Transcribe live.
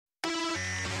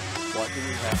What do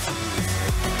we have to do to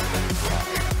make this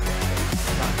thrive?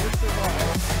 Not just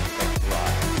survive, but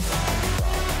thrive.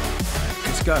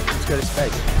 Let's go to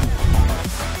space.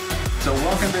 So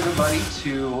welcome everybody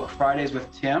to Fridays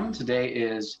with Tim. Today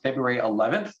is February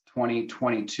 11th,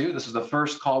 2022. This is the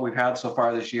first call we've had so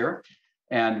far this year,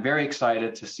 and very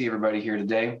excited to see everybody here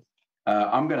today.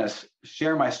 I'm going to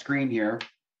share my screen here,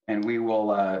 and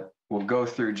we'll go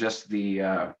through just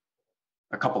a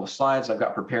couple of slides I've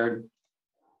got prepared,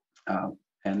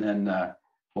 and then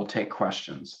we'll take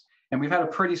questions. And we've had a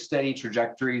pretty steady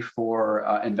trajectory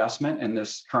for investment in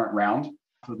this current round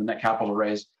for the net capital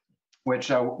raise, which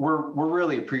we're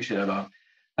really appreciative of.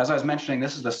 As I was mentioning,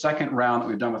 this is the second round that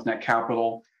we've done with net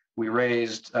capital. We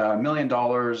raised $1 million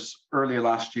earlier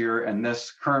last year, and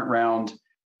this current round,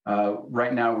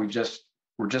 right now we're just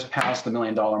past the $1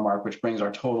 million mark, which brings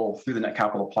our total through the net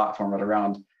capital platform at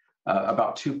around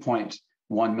about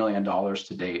 $2.1 million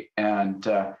to date. And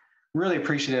really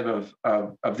appreciative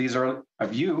of these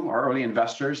of you, our early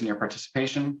investors, and your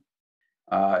participation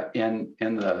in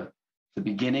the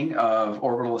beginning of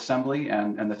orbital assembly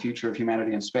and the future of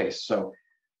humanity in space. So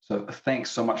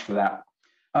thanks so much for that.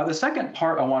 The second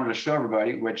part I wanted to show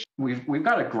everybody, which we've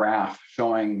got a graph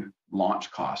showing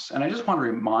launch costs, and I just want to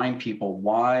remind people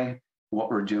why what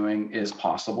we're doing is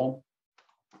possible.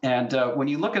 And when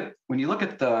you look at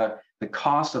the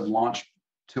cost of launch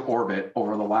to orbit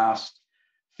over the last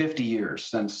 50 years,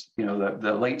 since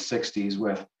the late 60s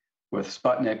with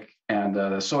Sputnik and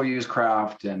the Soyuz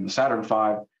craft and the Saturn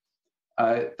V,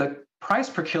 the price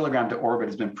per kilogram to orbit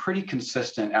has been pretty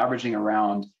consistent, averaging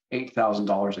around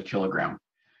 $8,000 a kilogram.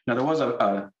 Now, there was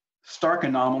a stark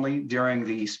anomaly during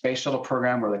the space shuttle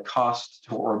program where the cost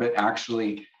to orbit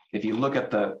actually, if you look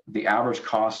at the average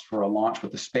cost for a launch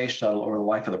with the space shuttle over the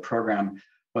life of the program,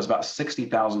 was about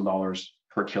 $60,000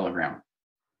 per kilogram.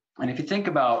 And if you think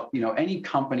about any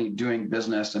company doing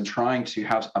business and trying to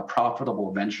have a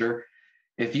profitable venture,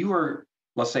 if you were,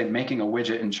 let's say, making a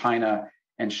widget in China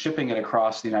and shipping it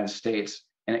across the United States,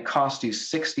 and it cost you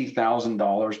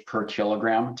 $60,000 per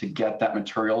kilogram to get that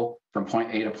material from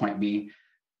point A to point B,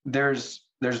 there's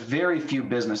very few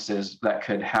businesses that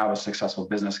could have a successful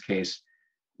business case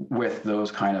with those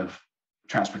kind of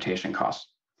transportation costs.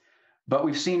 But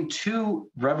we've seen two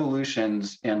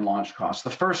revolutions in launch costs. The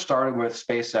first started with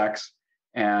SpaceX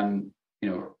and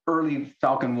early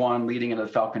Falcon 1 leading into the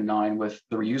Falcon 9 with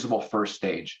the reusable first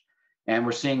stage. And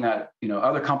we're seeing that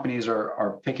other companies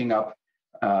are picking up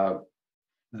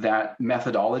that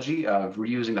methodology of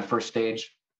reusing the first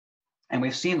stage. And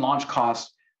we've seen launch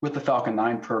costs with the Falcon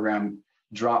 9 program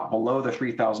drop below the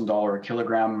 $3,000 a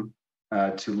kilogram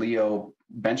to LEO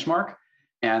benchmark,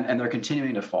 and they're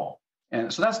continuing to fall. And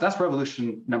so that's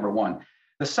revolution number one.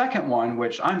 The second one,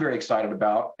 which I'm very excited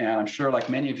about, and I'm sure like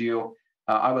many of you,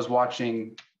 I was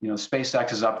watching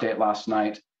SpaceX's update last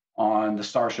night on the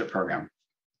Starship program.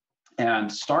 And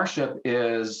Starship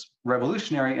is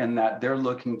revolutionary in that they're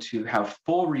looking to have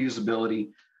full reusability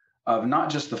of not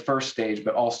just the first stage,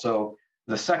 but also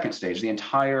the second stage. The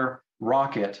entire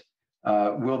rocket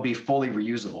will be fully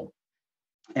reusable.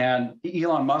 And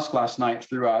Elon Musk last night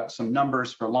threw out some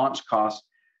numbers for launch costs.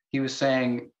 He was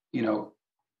saying,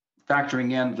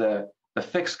 factoring in the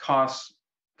fixed costs,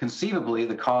 conceivably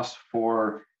the cost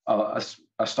for a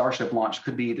Starship launch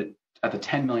could be at the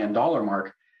 $10 million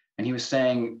mark. And he was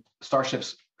saying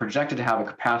Starship's projected to have a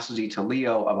capacity to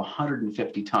LEO of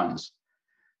 150 tons.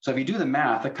 So if you do the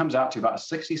math, it comes out to about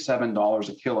 $67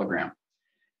 a kilogram.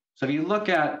 So if you look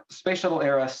at space shuttle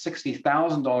era,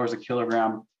 $60,000 a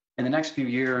kilogram, in the next few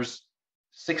years,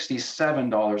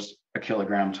 $67 a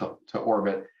kilogram to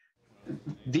orbit.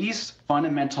 These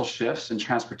fundamental shifts in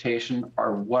transportation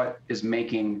are what is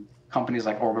making companies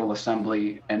like Orbital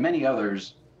Assembly and many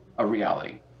others a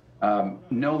reality.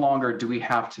 No longer do we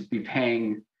have to be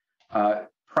paying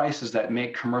prices that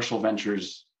make commercial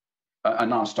ventures a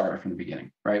non-starter from the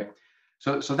beginning, right?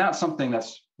 So that's something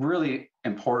that's really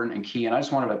important and key. And I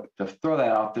just wanted to throw that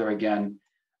out there again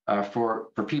for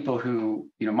people who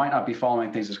might not be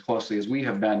following things as closely as we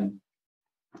have been.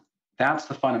 That's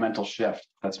the fundamental shift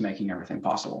that's making everything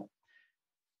possible.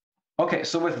 Okay,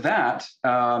 so with that,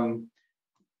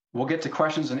 we'll get to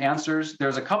questions and answers.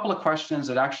 There's a couple of questions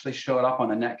that actually showed up on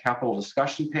the Net Capital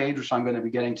discussion page, which I'm going to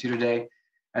be getting to today,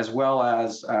 as well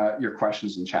as your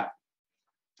questions in chat.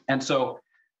 And so,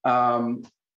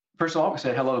 first of all, we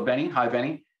say hello to Benny. Hi,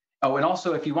 Benny. Oh, and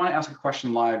also, if you want to ask a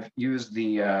question live, use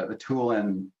the tool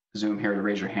in Zoom here to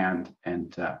raise your hand,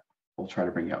 and we'll try to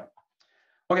bring you up.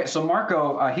 Okay, so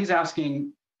Marco, he's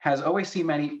asking, has OAC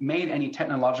made any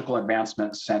technological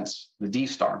advancements since the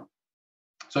DSTAR?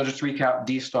 So just to recap,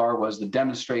 DSTAR was the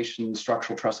demonstration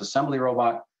structural truss assembly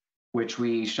robot. which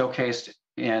we showcased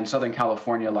in Southern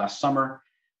California last summer,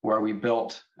 where we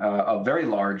built a very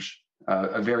large,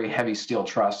 a very heavy steel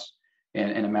truss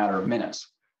in a matter of minutes.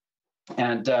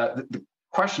 And the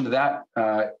question to that,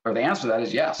 or the answer to that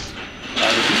is yes. The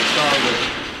DSTAR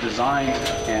was designed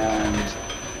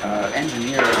and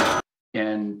engineered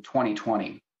in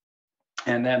 2020.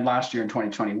 And then last year in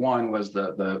 2021 was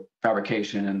the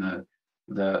fabrication and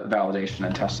the validation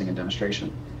and testing and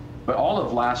demonstration. But all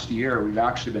of last year, we've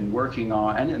actually been working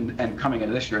on, and coming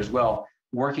into this year as well,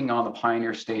 working on the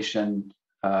Pioneer Station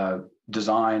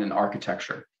design and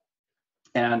architecture.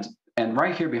 And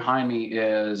right here behind me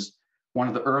is one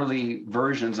of the early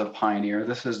versions of Pioneer.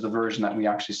 This is the version that we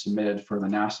actually submitted for the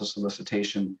NASA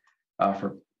solicitation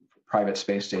for private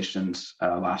space stations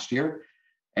last year.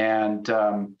 And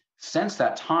since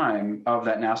that time of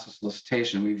that NASA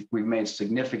solicitation, we've made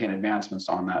significant advancements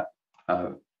on that,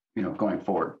 going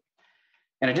forward.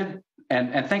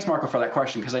 And thanks, Marco, for that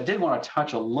question, because I did want to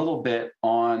touch a little bit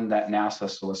on that NASA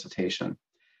solicitation.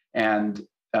 And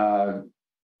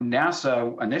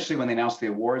NASA, initially when they announced the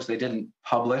awards, they didn't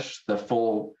publish the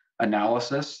full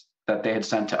analysis that they had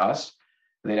sent to us.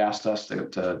 They'd asked us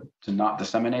to not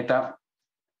disseminate that.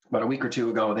 But a week or two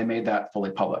ago, they made that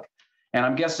fully public. And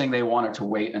I'm guessing they wanted to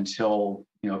wait until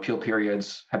appeal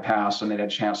periods had passed and they'd had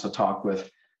a chance to talk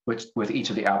with each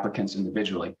of the applicants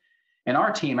individually. And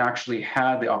our team actually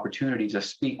had the opportunity to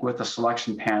speak with the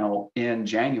selection panel in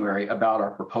January about our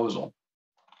proposal.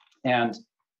 And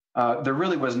there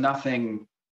really was nothing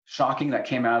shocking that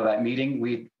came out of that meeting.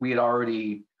 We had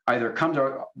already either come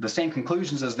to the same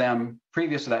conclusions as them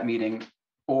previous to that meeting,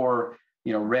 or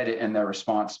read it in their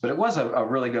response. But it was a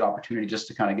really good opportunity just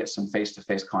to kind of get some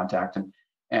face-to-face contact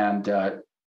and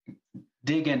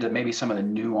dig into maybe some of the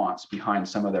nuance behind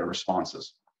some of their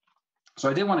responses. So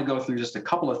I did want to go through just a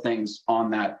couple of things on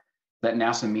that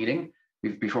NASA meeting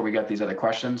before we get these other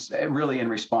questions, really in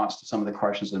response to some of the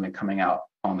questions that have been coming out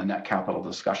on the Net Capital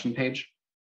discussion page.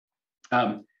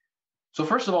 So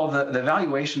first of all, the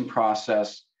evaluation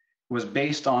process was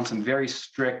based on some very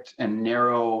strict and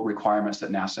narrow requirements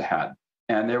that NASA had.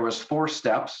 And there was 4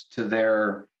 steps to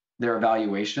their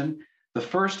evaluation. The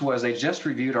first was they just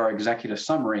reviewed our executive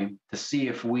summary to see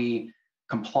if we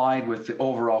complied with the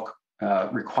overall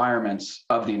requirements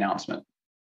of the announcement.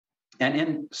 And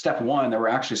in step 1, there were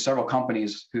actually several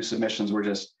companies whose submissions were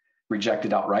just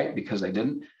rejected outright because they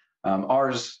didn't.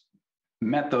 Ours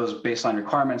met those baseline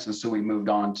requirements, and so we moved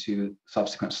on to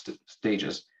subsequent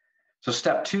stages. So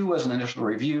step 2 was an initial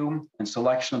review and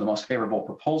selection of the most favorable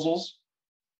proposals.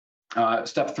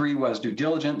 Step 3 was due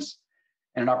diligence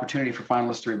and an opportunity for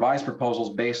finalists to revise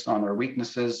proposals based on their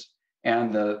weaknesses,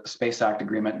 and the Space Act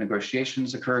agreement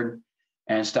negotiations occurred.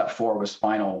 And step 4 was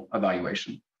final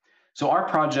evaluation. So our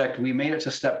project, we made it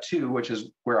to step 2, which is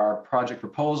where our project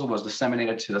proposal was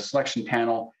disseminated to the selection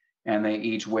panel, and they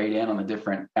each weighed in on the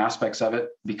different aspects of it.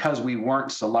 Because we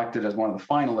weren't selected as one of the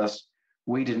finalists,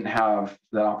 we didn't have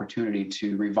that opportunity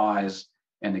to revise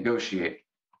and negotiate.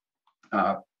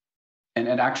 And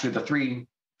actually the 3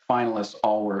 finalists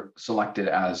all were selected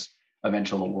as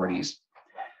eventual awardees.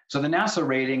 So the NASA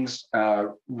ratings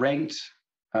ranked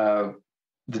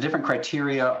the different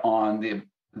criteria on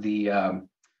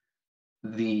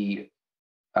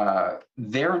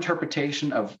their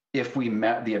interpretation of if we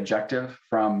met the objective,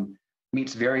 from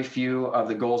meets very few of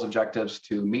the goals objectives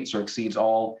to meets or exceeds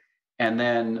all, and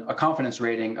then a confidence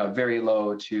rating of very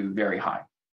low to very high.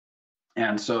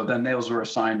 And so then those were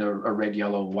assigned a red,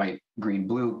 yellow, white, green,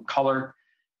 blue color.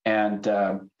 And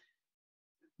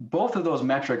both of those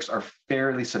metrics are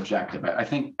fairly subjective. I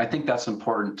think that's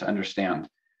important to understand.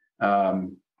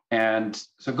 And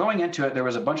so going into it, there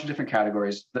was a bunch of different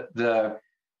categories. The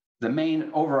main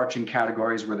overarching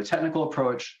categories were the technical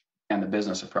approach and the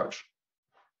business approach.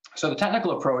 So the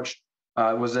technical approach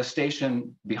was the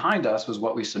station behind us was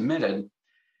what we submitted.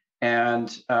 And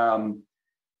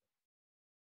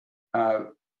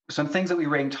some things that we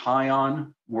ranked high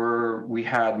on were we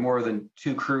had more than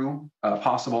 2 crew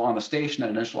possible on the station at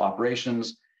initial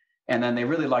operations. And then they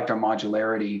really liked our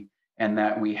modularity and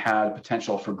that we had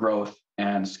potential for growth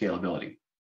and scalability.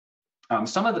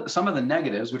 Some of the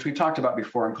negatives, which we talked about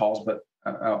before in calls, but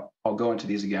I'll go into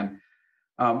these again.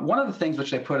 One of the things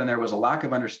which they put in there was a lack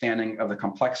of understanding of the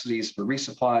complexities for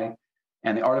resupply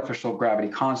and the artificial gravity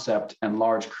concept and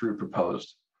large crew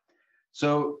proposed.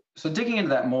 So digging into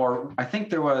that more, I think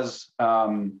there was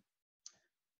a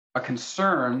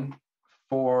concern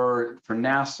for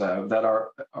NASA that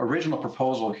our original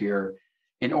proposal here,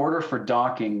 in order for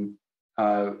docking,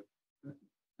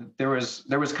 there was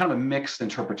kind of a mixed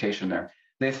interpretation there.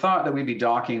 they thought that we'd be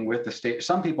docking with the station.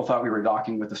 Some people thought we were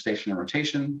docking with the station in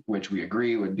rotation, which we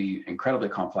agree would be incredibly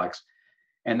complex.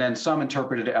 And then some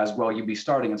interpreted it as, well, you'd be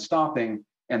starting and stopping,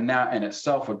 and that in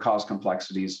itself would cause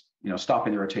complexities,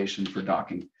 stopping the rotation for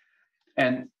docking.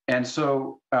 And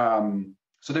so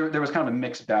there was kind of a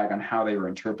mixed bag on how they were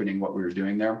interpreting what we were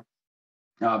doing there.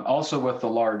 Also, with the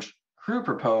large crew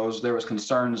proposed, there was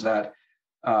concerns that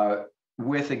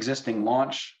with existing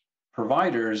launch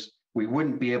providers, we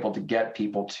wouldn't be able to get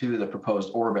people to the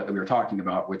proposed orbit that we were talking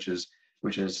about, which is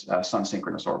sun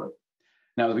synchronous orbit.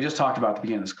 Now, as we just talked about at the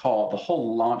beginning of this call, the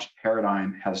whole launch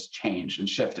paradigm has changed and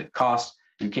shifted. Costs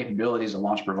and capabilities of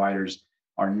launch providers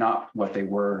are not what they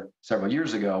were several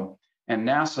years ago. And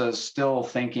NASA is still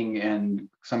thinking in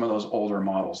some of those older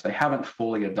models. They haven't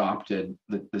fully adopted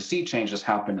the sea change that's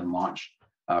happened in launch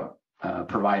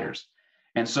providers.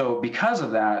 And so because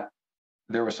of that,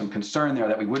 there was some concern there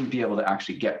that we wouldn't be able to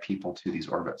actually get people to these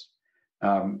orbits.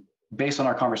 Based on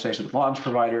our conversations with launch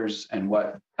providers and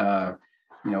what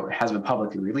has been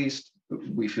publicly released,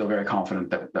 we feel very confident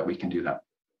that we can do that.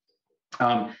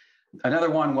 Another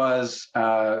one was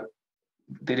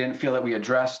they didn't feel that we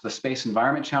addressed the space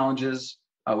environment challenges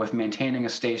with maintaining a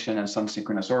station in sun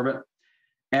synchronous orbit.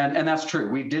 And that's true.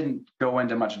 We didn't go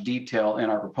into much detail in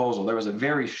our proposal. There was a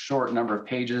very short number of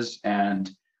pages,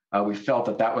 and we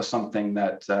felt that was something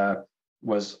that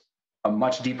was a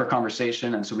much deeper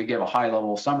conversation. And so we gave a high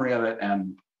level summary of it,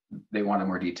 and they wanted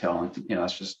more detail. And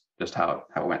that's just how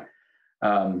it went.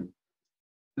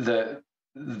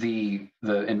 The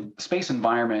space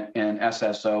environment in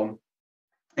SSO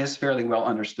is fairly well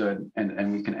understood,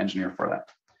 and we can engineer for that.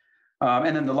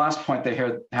 And then the last point they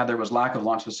had there was lack of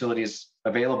launch facilities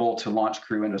available to launch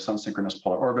crew into sun synchronous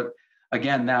polar orbit.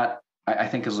 Again, that I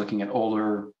think is looking at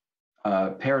older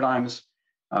paradigms.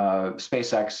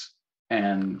 SpaceX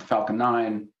and Falcon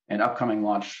 9 and upcoming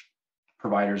launch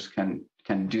providers can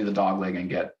do the dogleg and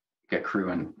get crew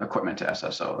and equipment to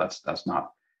SSO.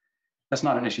 That's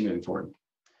not an issue moving forward.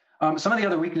 Some of the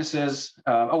other weaknesses,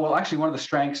 actually one of the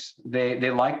strengths,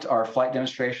 they liked our flight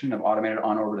demonstration of automated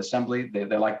on-orbit assembly. They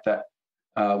liked that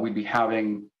we'd be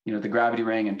having the gravity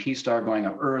ring and P-star going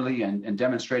up early and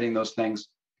demonstrating those things.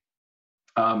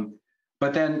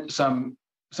 But then some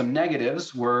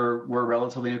negatives were we're a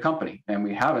relatively new company and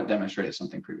we haven't demonstrated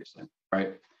something previously,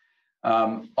 right?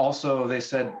 Also, they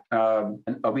said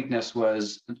a weakness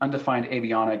was undefined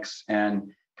avionics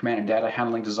and command and data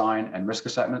handling design and risk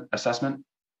assessment.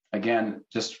 Again,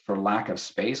 just for lack of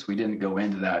space, we didn't go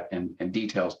into that in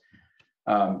details.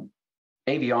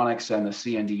 Avionics and the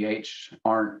CNDH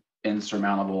aren't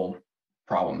insurmountable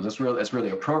problems. It's really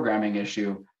a programming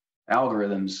issue.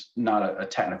 Algorithms, not a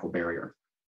technical barrier.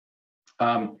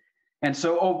 And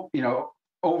so,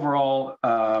 overall,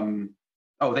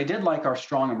 they did like our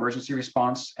strong emergency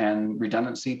response and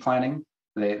redundancy planning.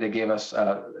 They gave us,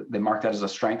 they marked that as a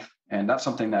strength. And that's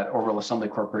something that Orbital Assembly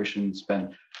Corporation's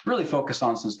been really focused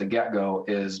on since the get-go,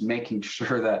 is making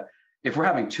sure that if we're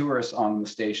having tourists on the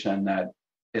station, that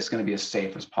it's going to be as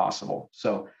safe as possible.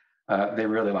 So they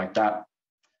really like that.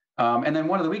 And then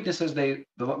one of the weaknesses, the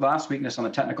last weakness on the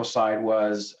technical side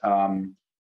was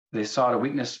they saw a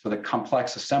weakness for the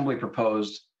complex assembly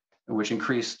proposed, which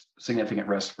increased significant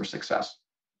risk for success.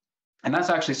 And that's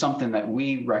actually something that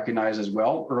we recognize as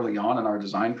well early on in our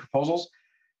design proposals.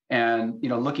 And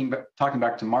talking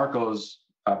back to Marco's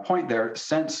point there,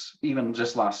 since even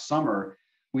just last summer,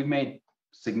 we've made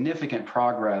significant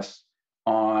progress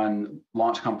on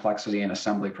launch complexity and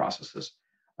assembly processes.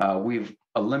 We've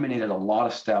eliminated a lot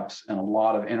of steps and a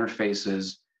lot of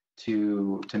interfaces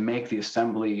to make the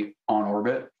assembly on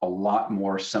orbit a lot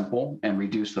more simple and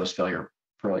reduce those failure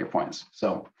points.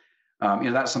 So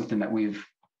that's something that we've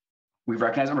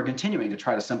recognized, and we're continuing to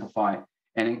try to simplify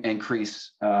and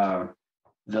increase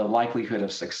the likelihood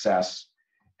of success.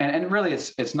 And really,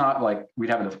 it's not like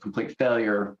we'd have a complete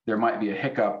failure. There might be a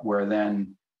hiccup where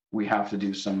then we have to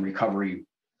do some recovery,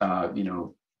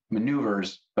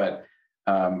 maneuvers. But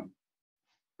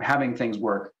having things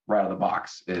work right out of the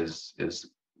box is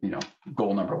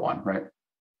goal number one, right?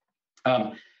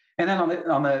 And then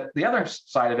on the other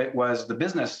side of it was the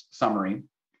business summary,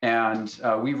 and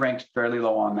we ranked fairly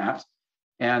low on that.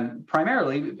 And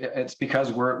primarily, it's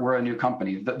because we're a new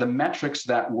company. The metrics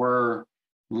that were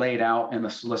laid out in the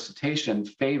solicitation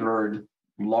favored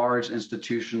large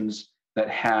institutions that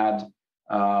had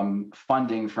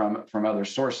funding from other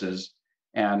sources.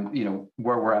 And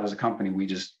where we're at as a company, we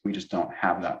just don't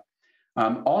have that.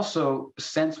 Also,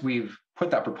 since we've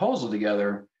put that proposal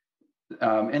together,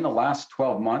 in the last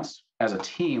 12 months as a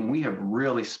team, we have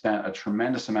really spent a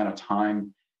tremendous amount of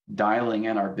time dialing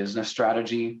in our business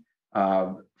strategy,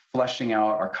 fleshing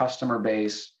out our customer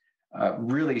base,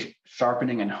 really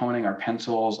sharpening and honing our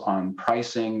pencils on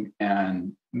pricing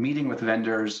and meeting with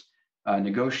vendors,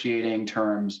 negotiating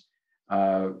terms,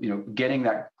 getting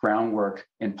that groundwork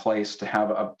in place to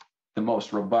have the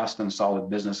most robust and solid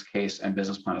business case and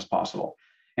business plan as possible.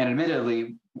 And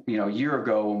admittedly, a year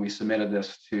ago when we submitted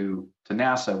this to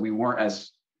NASA, we weren't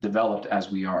as developed as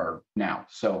we are now.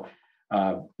 So,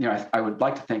 I would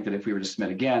like to think that if we were to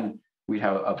submit again, we'd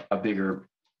have a bigger,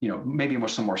 maybe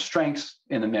some more strengths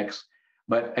in the mix.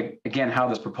 But again, how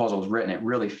this proposal was written, it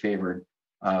really favored,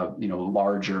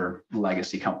 larger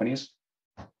legacy companies.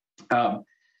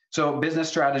 So business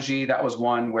strategy, that was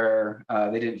one where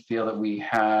they didn't feel that we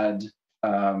had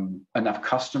enough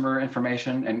customer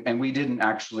information, and we didn't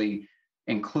actually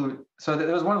include. So it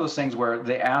was one of those things where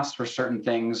they asked for certain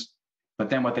things, but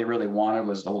then what they really wanted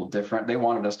was a little different. They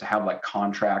wanted us to have like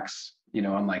contracts,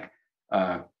 and like,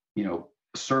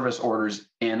 service orders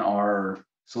in our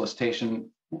solicitation.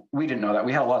 We didn't know that.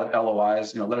 We had a lot of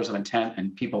LOIs, letters of intent,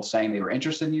 and people saying they were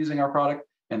interested in using our product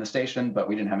in the station, but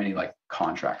we didn't have any like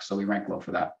contracts. So we ranked low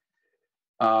for that.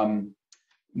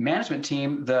 Management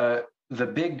team, the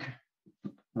big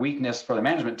weakness for the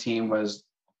management team was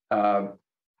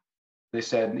they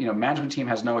said, management team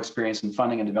has no experience in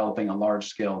funding and developing a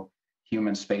large-scale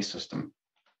human space system.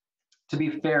 To be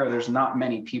fair, there's not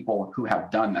many people who have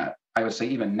done that. I would say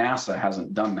even NASA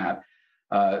hasn't done that.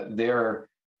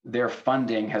 Their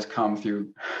funding has come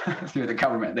through through the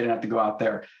government. They didn't have to go out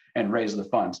there and raise the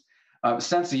funds.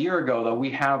 Since a year ago, though,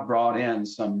 we have brought in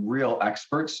some real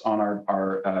experts on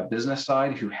our business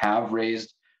side who have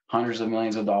raised hundreds of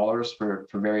millions of dollars for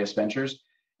various ventures.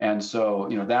 And so,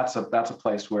 that's a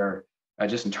place where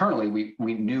just internally,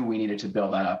 we knew we needed to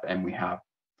build that up, and we have.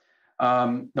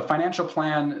 The financial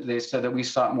plan, they said that we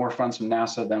sought more funds from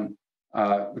NASA than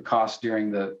the cost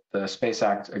during the Space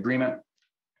Act agreement,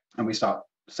 and we sought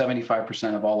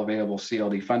 75% of all available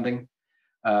CLD funding.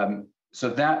 So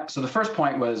the first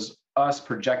point was us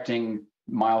projecting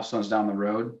milestones down the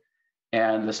road,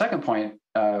 and the second point,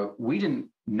 we didn't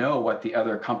know what the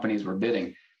other companies were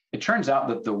bidding. It turns out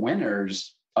that the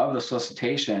winners of the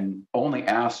solicitation only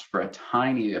asked for a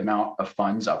tiny amount of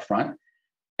funds up front.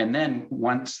 And then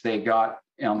once they got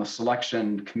on the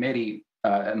selection committee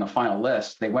in the final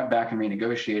list, they went back and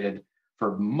renegotiated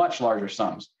for much larger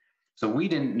sums. So we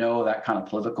didn't know that kind of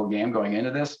political game going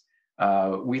into this.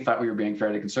 We thought we were being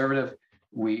fairly conservative.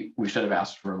 We should have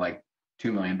asked for like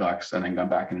 $2 million and then gone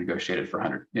back and negotiated for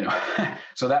 100.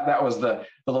 So that was the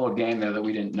little game there that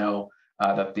we didn't know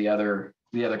that the other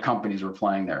companies were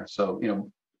playing there. So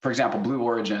for example, Blue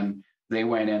Origin, they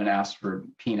went in and asked for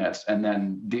peanuts, and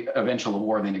then the eventual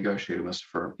award they negotiated was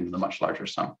for the much larger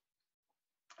sum.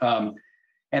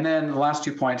 And then the last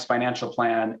 2 points, financial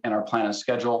plan and our plan and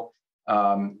schedule.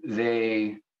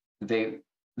 They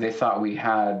thought we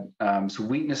had some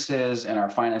weaknesses in our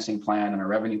financing plan and our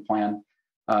revenue plan.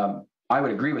 I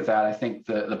would agree with that. I think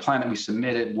the plan that we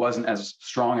submitted wasn't as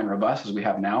strong and robust as we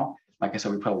have now. Like I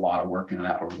said, we put a lot of work into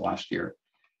that over the last year.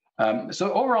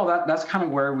 So overall, that's kind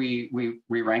of where we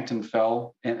ranked and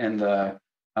fell in the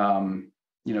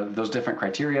those different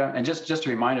criteria. And just to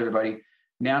remind everybody,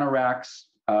 NanoRacks,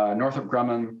 Northrop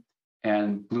Grumman,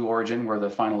 and Blue Origin were the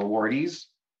final awardees.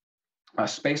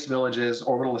 Space Villages,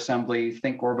 Orbital Assembly,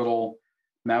 Think Orbital,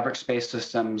 Maverick Space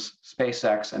Systems,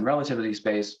 SpaceX, and Relativity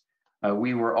Space,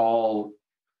 we were all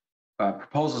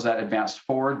proposals that advanced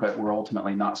forward, but were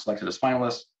ultimately not selected as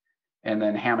finalists. And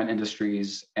then Hammond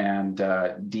Industries and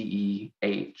DEHAS,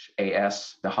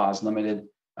 the Haas Limited,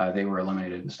 they were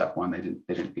eliminated in step one. They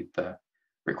didn't meet the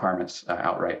requirements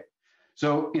outright.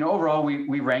 So overall,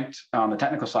 we ranked on the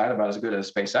technical side about as good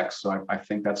as SpaceX. So I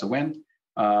think that's a win.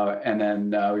 And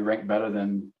then we ranked better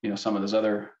than some of those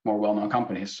other more well-known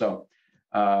companies. So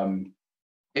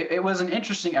it was an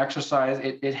interesting exercise.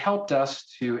 It helped us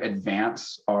to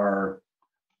advance our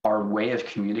way of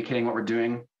communicating what we're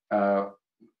doing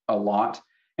a lot,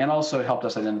 and also it helped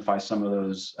us identify some of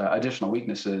those additional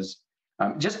weaknesses.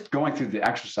 Just going through the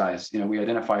exercise, we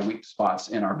identified weak spots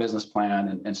in our business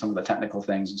plan and some of the technical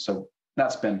things, and so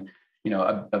that's been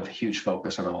a huge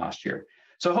focus over the last year.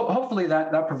 So hopefully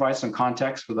that provides some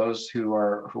context for those who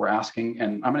are asking.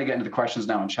 And I'm going to get into the questions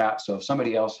now in chat. So if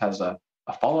somebody else has a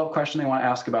follow-up question they want to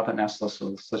ask about the NASA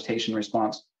solicitation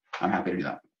response, I'm happy to do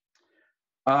that.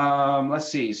 Let's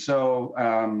see. So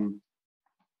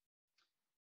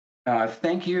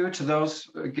thank you to those,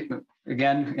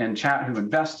 again, in chat who've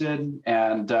invested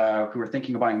and who are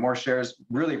thinking of buying more shares.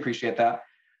 Really appreciate that.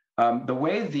 The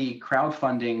way the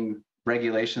crowdfunding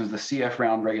regulations, the CF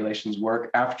round regulations work,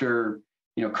 after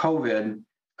COVID,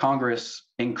 Congress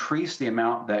increased the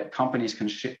amount that companies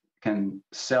can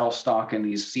sell stock in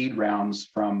these seed rounds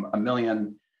from 1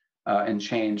 million and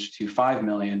change to 5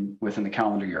 million within the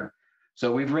calendar year.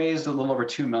 So we've raised a little over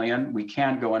 2 million. We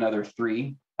can go another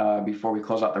 3 before we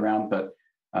close out the round, but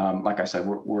like I said,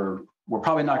 we're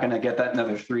probably not going to get that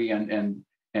another 3 in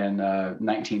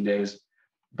 19 days.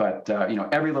 But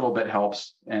every little bit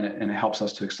helps, and it helps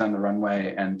us to extend the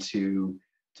runway and to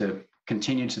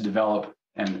continue to develop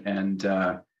and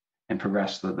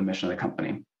progress the mission of the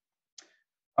company.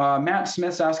 Matt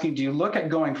Smith's asking, do you look at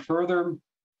going further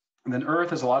than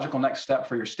Earth as a logical next step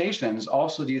for your stations?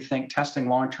 Also, do you think testing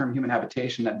long-term human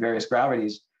habitation at various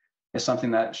gravities is something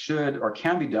that should or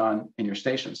can be done in your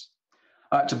stations?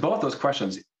 To both those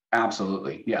questions,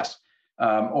 absolutely, yes.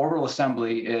 Orbital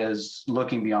assembly is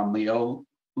looking beyond LEO.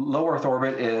 Low Earth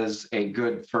orbit is a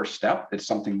good first step. It's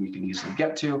something we can easily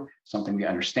get to, something we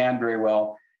understand very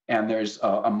well, and there's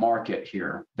a market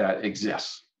here that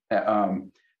exists.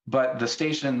 But the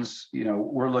stations,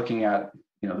 we're looking at,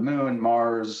 the Moon,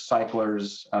 Mars,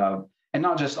 cyclers, and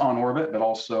not just on orbit, but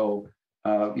also,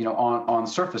 on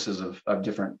surfaces of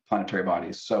different planetary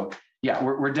bodies. So yeah,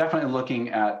 we're definitely looking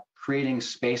at creating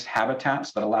space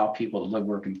habitats that allow people to live,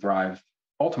 work, and thrive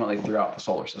ultimately throughout the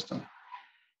solar system.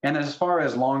 And as far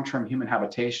as long-term human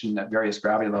habitation at various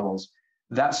gravity levels,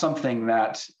 that's something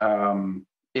that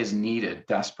is needed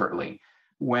desperately.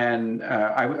 When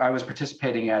I was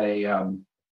participating at a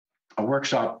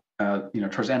workshop,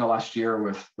 towards the end of last year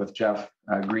with Jeff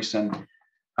Greason,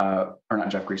 or not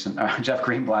Jeff Greason, Jeff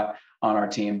Greenblatt on our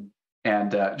team,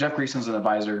 and Jeff Greason's an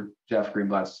advisor. Jeff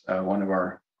Greenblatt's one of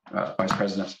our vice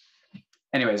presidents.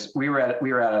 Anyways, we were at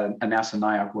a NASA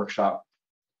NIAC workshop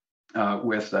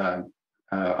with a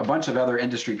bunch of other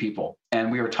industry people,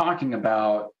 and we were talking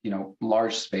about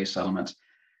large space settlements,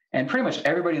 and pretty much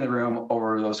everybody in the room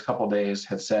over those couple of days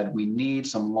had said we need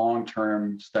some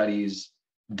long-term studies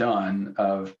done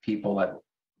of people at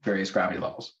various gravity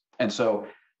levels. And so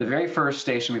the very first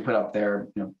station we put up there,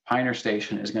 Pioneer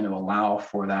Station, is going to allow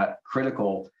for that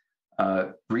critical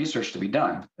research to be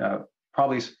done,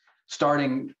 probably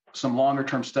starting some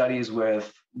longer-term studies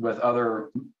with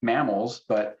other mammals,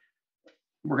 but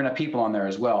we're going to have people on there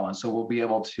as well. And so we'll be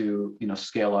able to,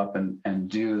 scale up and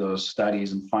do those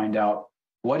studies and find out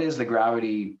what is the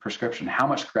gravity prescription? How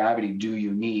much gravity do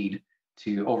you need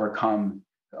to overcome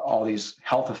all these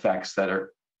health effects that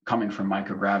are coming from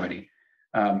microgravity?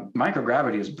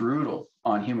 Microgravity is brutal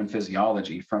on human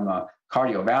physiology, from a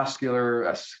cardiovascular,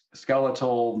 a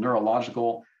skeletal,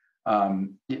 neurological.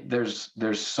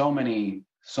 There's so many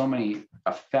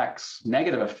effects,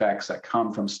 negative effects that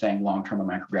come from staying long-term in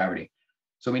microgravity.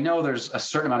 So we know there's a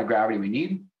certain amount of gravity we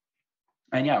need.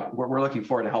 And yeah, we're looking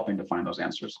forward to helping to find those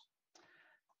answers.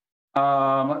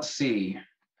 Let's see.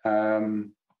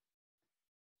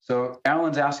 So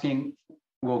Alan's asking,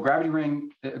 will gravity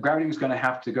ring is going to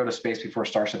have to go to space before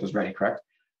Starship is ready, correct?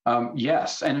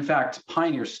 Yes. And in fact,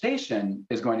 Pioneer Station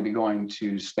is going to be going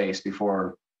to space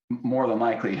before, more than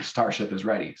likely, Starship is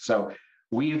ready. So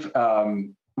we've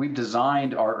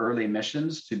designed our early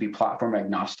missions to be platform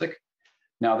agnostic.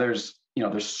 Now there's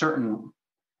certain,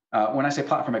 when I say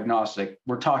platform agnostic,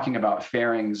 we're talking about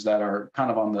fairings that are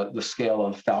kind of on the scale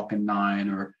of Falcon 9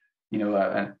 or,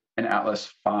 an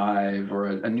Atlas 5 or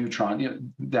a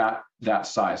Neutron, that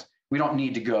size. We don't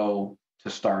need to go to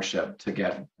Starship to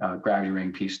get Gravity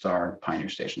Ring, P-Star, Pioneer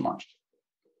Station launched.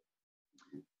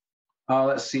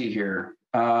 Let's see here.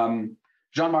 John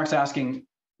Mark's asking,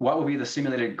 what will be the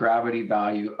simulated gravity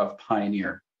value of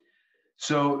Pioneer?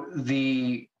 So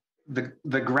the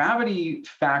gravity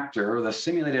factor, or the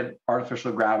simulated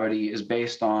artificial gravity, is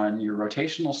based on your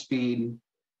rotational speed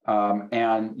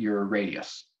and your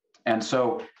radius. And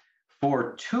so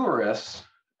for tourists,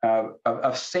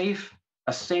 a safe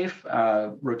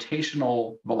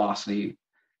rotational velocity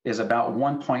is about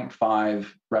 1.5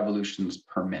 revolutions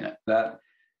per minute. That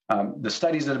the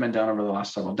studies that have been done over the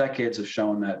last several decades have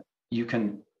shown that you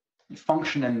can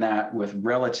function in that with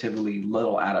relatively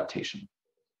little adaptation.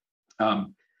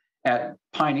 At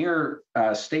Pioneer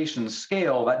Station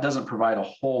scale, that doesn't provide a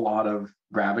whole lot of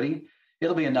gravity.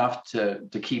 It'll be enough to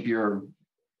keep your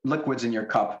liquids in your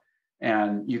cup,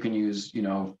 and you can use,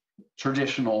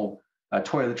 traditional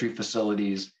toiletry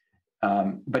facilities,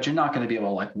 but you're not going to be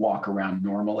able to walk around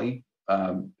normally.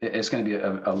 It's going to be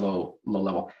a low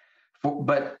level.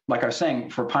 But like I was saying,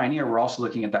 for Pioneer, we're also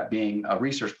looking at that being a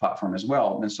research platform as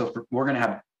well. And so we're going to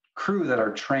have crew that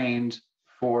are trained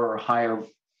for higher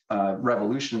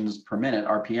revolutions per minute,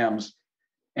 RPMs.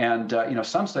 And,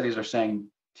 some studies are saying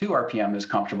 2 RPM is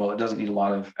comfortable. It doesn't need a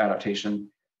lot of adaptation.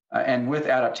 And with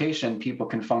adaptation, people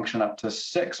can function up to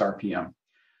 6 RPM.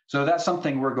 So that's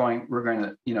something we're going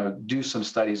to, do some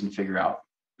studies and figure out.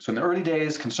 in the early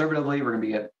days, conservatively, we're going to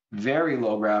be at very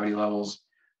low gravity levels.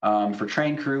 For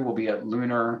train crew, we'll be at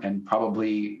lunar, and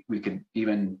probably we could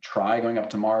even try going up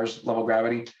to Mars level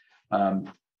gravity. And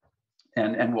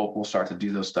we'll start to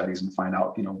do those studies and find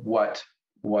out, what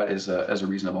is a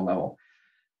reasonable level.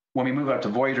 When we move up to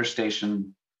Voyager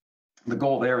station, the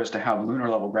goal there is to have lunar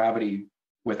level gravity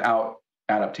without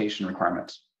adaptation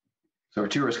requirements. So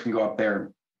tourists can go up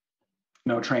there,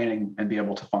 no training, and be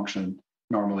able to function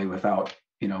normally without,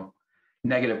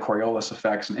 negative Coriolis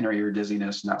effects and inner ear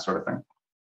dizziness and that sort of thing.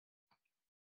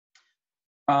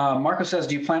 Marco says,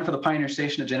 do you plan for the Pioneer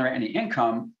Station to generate any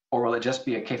income, or will it just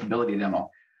be a capability demo?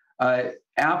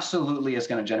 Absolutely, it's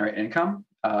going to generate income.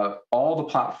 All the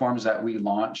platforms that we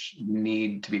launch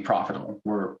need to be profitable.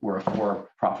 We're a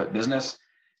for-profit business,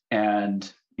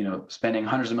 and spending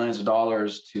hundreds of millions of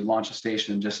dollars to launch a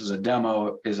station just as a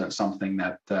demo isn't something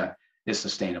that is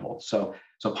sustainable. So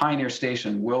Pioneer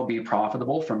Station will be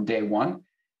profitable from day one,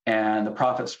 and the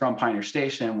profits from Pioneer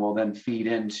Station will then feed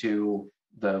into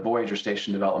the Voyager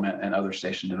station development and other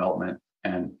station development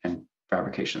and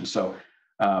fabrication. So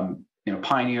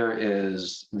Pioneer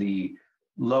is the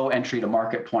low entry to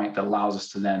market point that allows us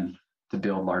to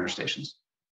build larger stations.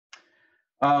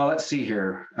 Let's see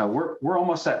here. We're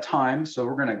almost at time, so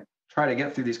we're going to try to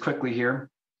get through these quickly here.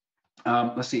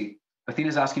 Let's see.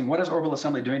 Athena's asking, what is Orbital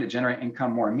Assembly doing to generate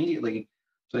income more immediately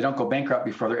so they don't go bankrupt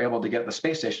before they're able to get the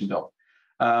space station built?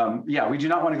 Yeah, we do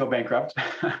not want to go bankrupt.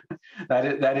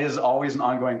 That is always an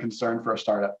ongoing concern for a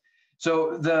startup.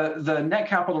 So the net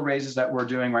capital raises that we're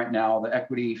doing right now, the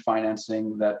equity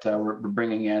financing that we're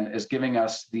bringing in, is giving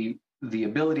us the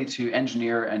ability to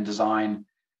engineer and design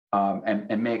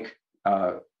and make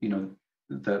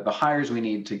the hires we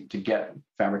need to get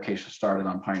fabrication started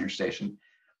on Pioneer Station.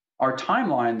 Our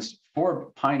timelines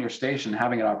for Pioneer Station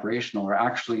having it operational are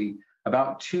actually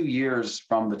about 2 years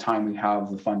from the time we have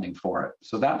the funding for it.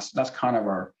 So that's kind of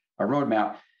our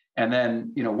roadmap. And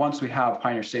then once we have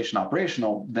Pioneer Station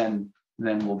operational, then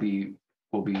we'll be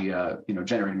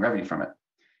generating revenue from it.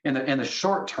 In the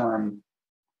short term,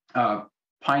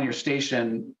 Pioneer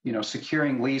Station,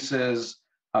 securing leases,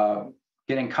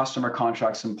 getting customer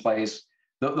contracts in place,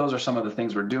 those are some of the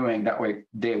things we're doing. That way,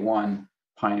 day one,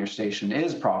 Pioneer Station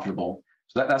is profitable.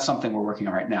 So that's something we're working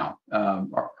on right now.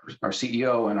 Our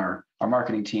CEO and our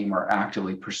marketing team are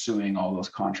actively pursuing all those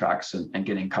contracts and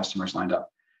getting customers lined up.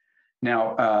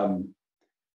 Now,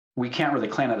 we can't really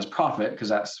claim that as profit because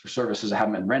that's for services that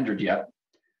haven't been rendered yet.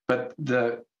 But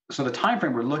the time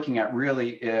frame we're looking at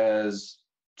really is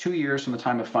 2 years from the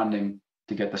time of funding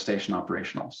to get the station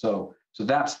operational. So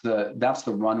that's the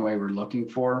runway we're looking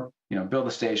for. Build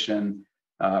the station,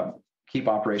 keep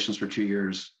operations for 2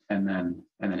 years, and then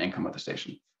income with the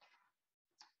station.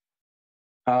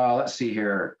 Let's see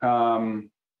here.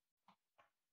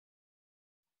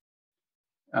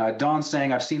 Don's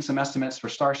saying, I've seen some estimates for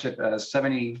Starship as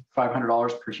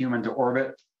 $7,500 per human to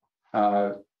orbit.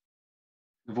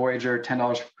 Voyager,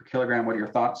 $10 per kilogram. What are your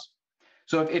thoughts?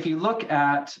 So if you look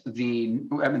at the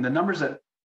numbers that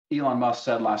Elon Musk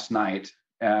said last night,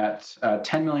 at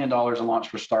 $10 million a launch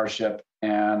for Starship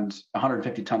and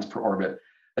 150 tons per orbit,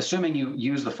 assuming you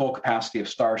use the full capacity of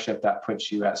Starship, that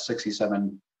puts you at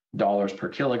 $67 per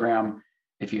kilogram.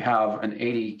 If you have an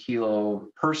 80 kilo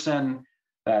person,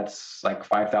 that's like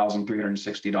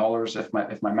 $5,360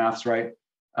 if my math's right.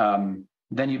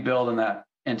 Then you build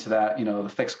into that, the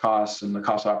fixed costs and the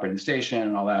cost of operating the station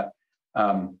and all that.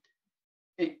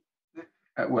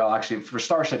 Well, actually, for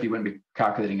Starship, you wouldn't be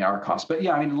calculating our costs. But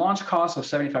yeah, launch costs of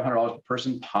 $7,500 per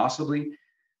person, possibly.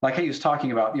 Like he was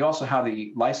talking about, you also have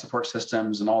the life support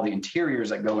systems and all the interiors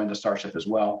that go into Starship as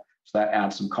well. So that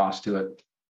adds some cost to it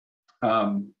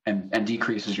and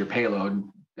decreases your payload.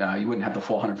 You wouldn't have the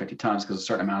full 150 tons because a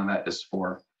certain amount of that is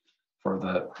for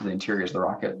the interiors of the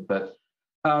rocket. But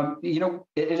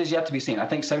it is yet to be seen. I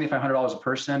think $7,500 a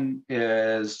person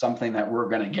is something that we're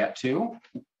going to get to.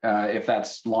 If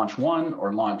that's launch 1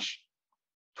 or launch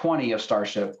 20 of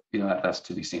Starship, that's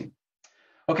to be seen.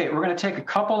 Okay, we're going to take a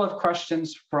couple of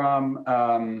questions from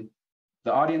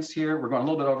the audience here. We're going a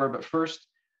little bit over, but first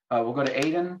we'll go to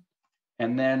Aiden,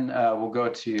 and then we'll go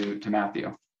to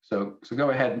Matthew. So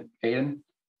go ahead, Aiden.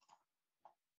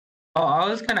 Oh, I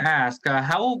was going to ask,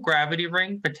 how will Gravity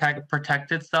Ring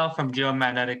protect itself from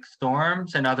geomagnetic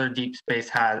storms and other deep space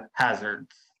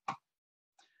hazards?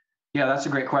 Yeah, that's a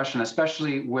great question,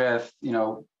 especially with,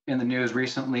 in the news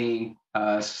recently,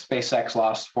 SpaceX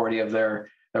lost 40 of their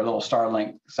little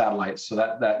Starlink satellites. So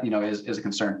that is a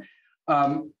concern.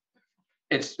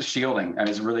 It's shielding, and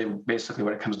it's really basically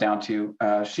what it comes down to,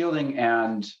 shielding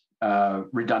and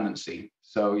redundancy.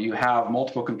 So you have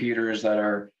multiple computers that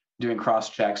are doing cross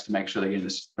checks to make sure they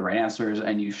get the right answers,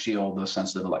 and you shield those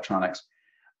sensitive electronics.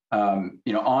 On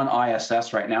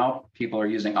ISS right now, people are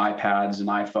using iPads and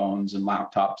iPhones and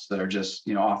laptops that are just,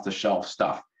 off the shelf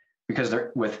stuff because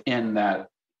they're within that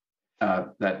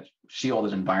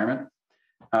shielded environment.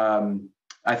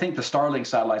 I think the Starlink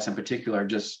satellites in particular,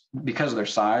 just because of their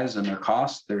size and their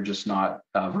cost, they're just not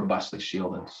robustly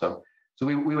shielded. So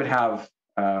we would have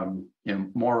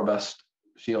more robust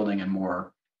shielding and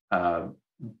more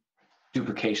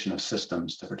duplication of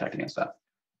systems to protect against that.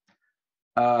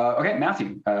 Okay,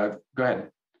 Matthew, go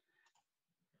ahead.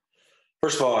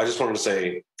 First of all, I just wanted to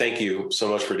say thank you so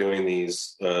much for doing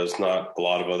these. There's not a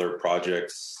lot of other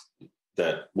projects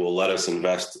that will let us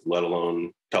invest, let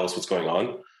alone tell us what's going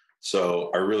on. So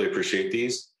I really appreciate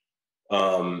these.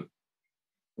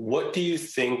 What do you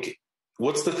think,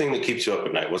 what's the thing that keeps you up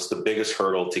at night? What's the biggest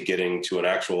hurdle to getting to an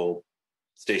actual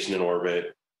station in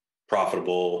orbit,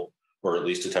 profitable, or at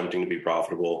least attempting to be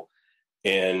profitable?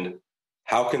 And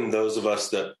how can those of us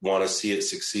that want to see it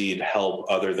succeed help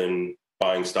other than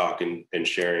buying stock and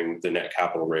sharing the net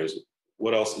capital raise?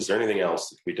 What else? Is there anything else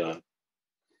that can be done?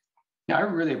 Yeah, I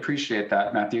really appreciate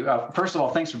that, Matthew. First of all,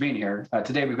 thanks for being here.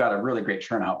 Today we've got a really great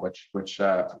turnout, which glad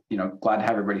to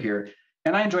have everybody here.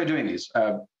 And I enjoy doing these.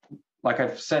 Like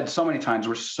I've said so many times,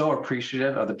 we're so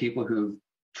appreciative of the people who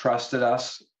trusted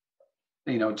us,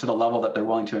 to the level that they're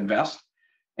willing to invest.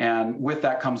 And with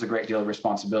that comes a great deal of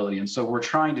responsibility. And so we're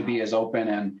trying to be as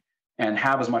open and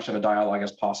have as much of a dialogue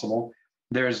as possible.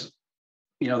 There's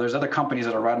other companies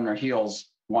that are right on their heels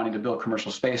wanting to build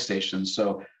commercial space stations.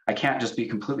 So I can't just be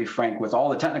completely frank with all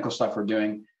the technical stuff we're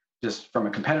doing, just from a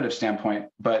competitive standpoint.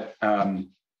 But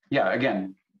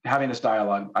again, having this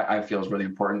dialogue, I feel is really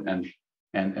important,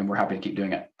 and we're happy to keep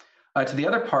doing it. To the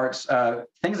other parts,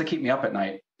 things that keep me up at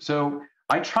night. So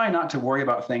I try not to worry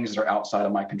about things that are outside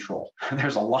of my control.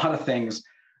 There's a lot of things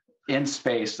in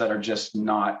space that are just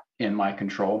not in my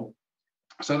control.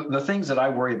 So the things that I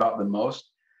worry about the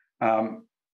most,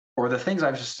 or the things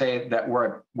I should say that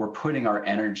we're putting our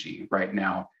energy right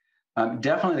now,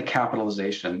 definitely the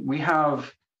capitalization. We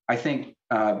have, I think,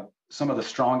 some of the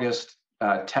strongest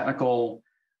technical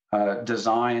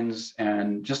designs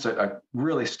and just a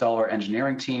really stellar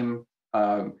engineering team,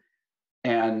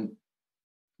 and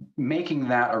making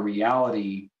that a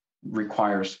reality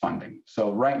requires funding.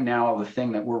 So right now, the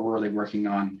thing that we're really working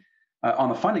on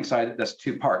the funding side, that's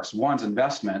two parts. One's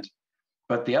investment,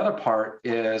 but the other part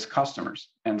is customers.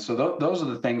 And so those are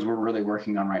the things we're really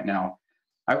working on right now.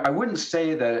 I wouldn't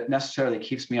say that it necessarily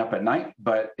keeps me up at night,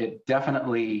 but it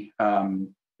definitely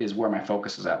is where my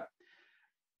focus is at.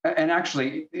 And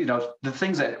actually, the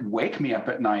things that wake me up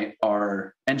at night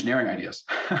are engineering ideas.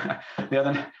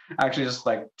 Actually, just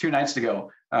like 2 nights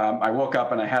ago, I woke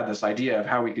up and I had this idea of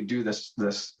how we could do this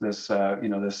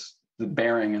the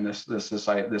bearing and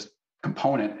this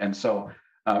component. And so,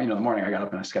 in the morning I got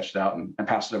up and I sketched it out and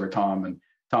passed it over to Tom. And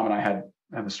Tom and I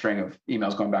have a string of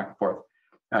emails going back and forth.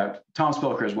 Tom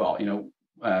Spilker as well.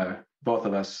 Both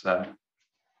of us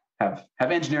have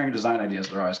engineering and design ideas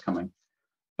that are always coming.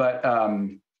 But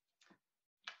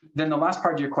then the last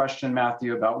part of your question,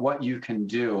 Matthew, about what you can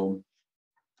do,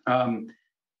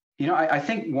 I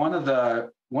think one of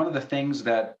the things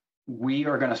that we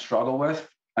are going to struggle with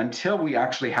until we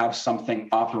actually have something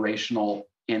operational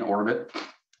in orbit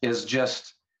is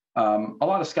just a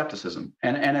lot of skepticism,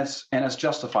 and it's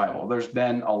justifiable. There's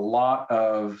been a lot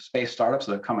of space startups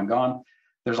that have come and gone.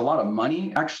 There's a lot of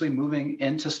money actually moving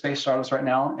into space startups right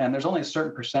now, and there's only a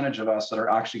certain percentage of us that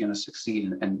are actually going to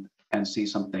succeed and see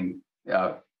something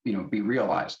be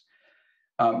realized.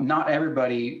 Not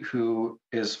everybody who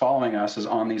is following us is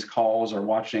on these calls or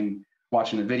watching the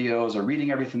videos or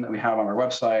reading everything that we have on our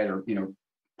website or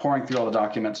pouring through all the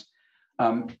documents.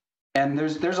 And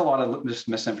there's a lot of just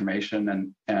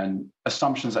misinformation and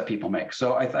assumptions that people make.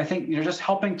 So I think just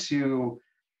helping to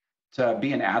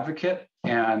be an advocate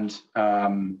and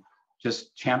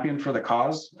just champion for the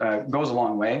cause goes a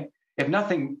long way. If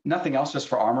nothing else, just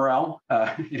for our morale,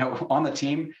 on the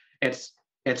team,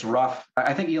 it's rough.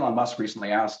 I think Elon Musk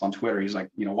recently asked on Twitter, he's like,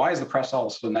 why is the press all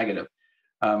so negative?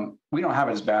 We don't have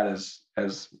it as bad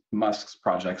as Musk's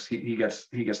projects. He gets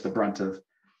the brunt of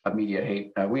media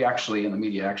hate. We actually in the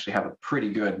media actually have a pretty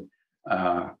good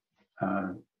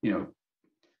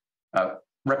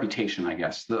reputation, I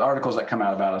guess. The articles that come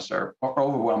out about us are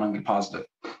overwhelmingly positive.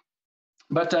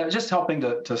 But just helping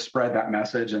to spread that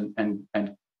message and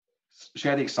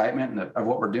share the excitement of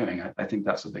what we're doing, I think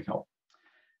that's a big help.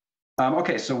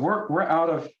 Okay, so we're out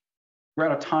of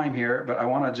time here, but I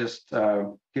want to just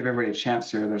give everybody a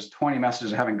chance here. There's 20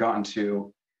 messages I haven't gotten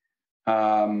to.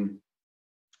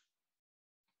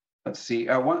 let's see.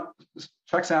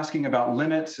 Chuck's asking about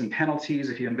limits and penalties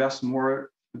if you invest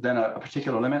more than a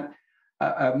particular limit.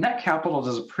 Net Capital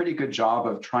does a pretty good job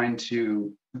of trying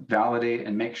to validate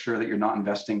and make sure that you're not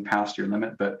investing past your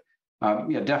limit, but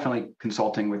yeah, definitely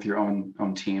consulting with your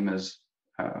own team is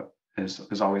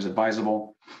always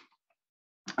advisable.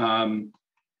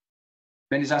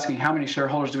 Benny's asking, how many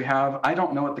shareholders do we have? I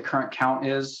don't know what the current count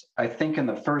is. I think in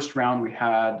the first round we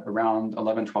had around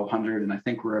 1,100, and I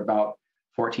think we're about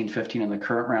 14, 15 in the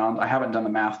current round. I haven't done the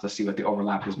math to see what the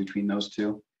overlap is between those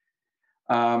two.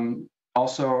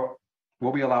 Also,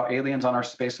 will we allow aliens on our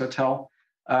space hotel?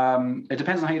 It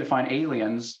depends on how you define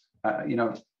aliens. You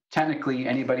know, technically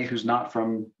anybody who's not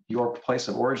from your place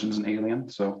of origin is an alien.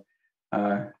 So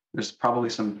there's probably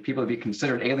some people to be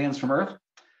considered aliens from Earth.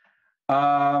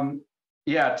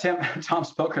 Yeah, Tom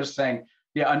Spilker's saying,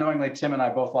 yeah, unknowingly, Tim and I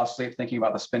both lost sleep thinking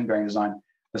about the spin bearing design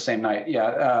the same night.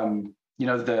 Yeah, you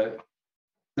know,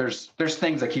 there's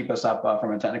things that keep us up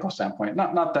from a technical standpoint.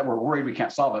 Not that we're worried we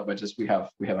can't solve it, but just we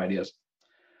have ideas.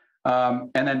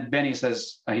 And then Benny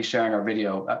says he's sharing our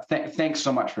video. Thanks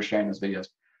so much for sharing those videos.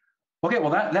 Okay, well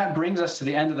that brings us to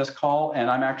the end of this call, and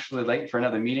I'm actually late for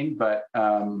another meeting, but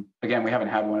again, we haven't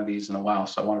had one of these in a while,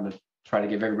 so I wanted to try to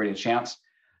give everybody a chance.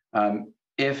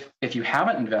 If you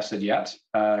haven't invested yet,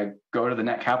 go to the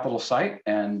Net Capital site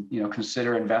and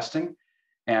consider investing.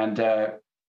 And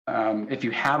if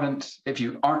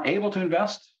you aren't able to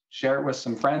invest, share it with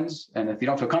some friends. And if you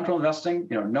don't feel comfortable investing,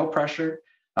 no pressure.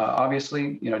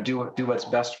 Obviously, do what's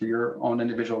best for your own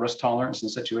individual risk tolerance in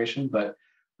the situation. But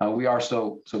we are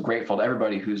so grateful to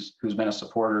everybody who's been a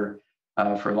supporter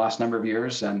for the last number of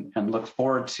years, and look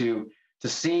forward to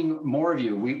seeing more of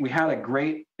you. We had a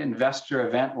great investor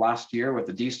event last year with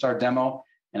the DSTAR demo,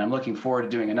 and I'm looking forward to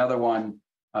doing another one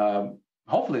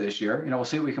hopefully this year. We'll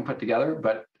see what we can put together,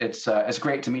 but it's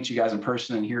great to meet you guys in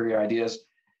person and hear your ideas.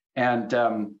 And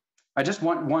I just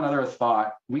want one other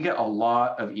thought. We get a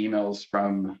lot of emails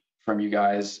from you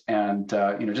guys, and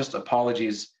just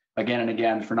apologies again and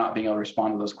again for not being able to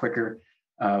respond to those quicker.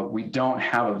 We don't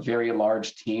have a very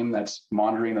large team that's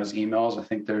monitoring those emails. I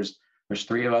think there's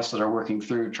 3 of us that are working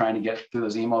through trying to get through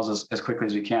those emails as quickly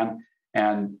as we can.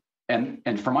 And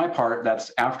for my part,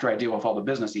 that's after I deal with all the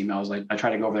business emails. I try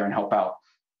to go over there and help out.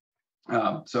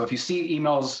 So if you see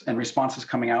emails and responses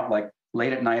coming out like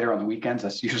late at night or on the weekends,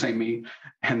 that's usually me.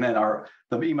 And then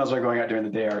the emails are going out during the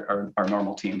day are our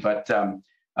normal team. But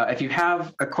if you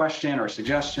have a question or a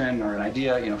suggestion or an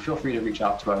idea, feel free to reach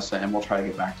out to us, and we'll try to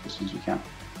get back to you as soon as we can.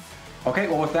 Okay,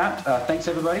 well with that, thanks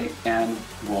everybody, and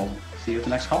we'll see you at the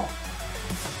next call.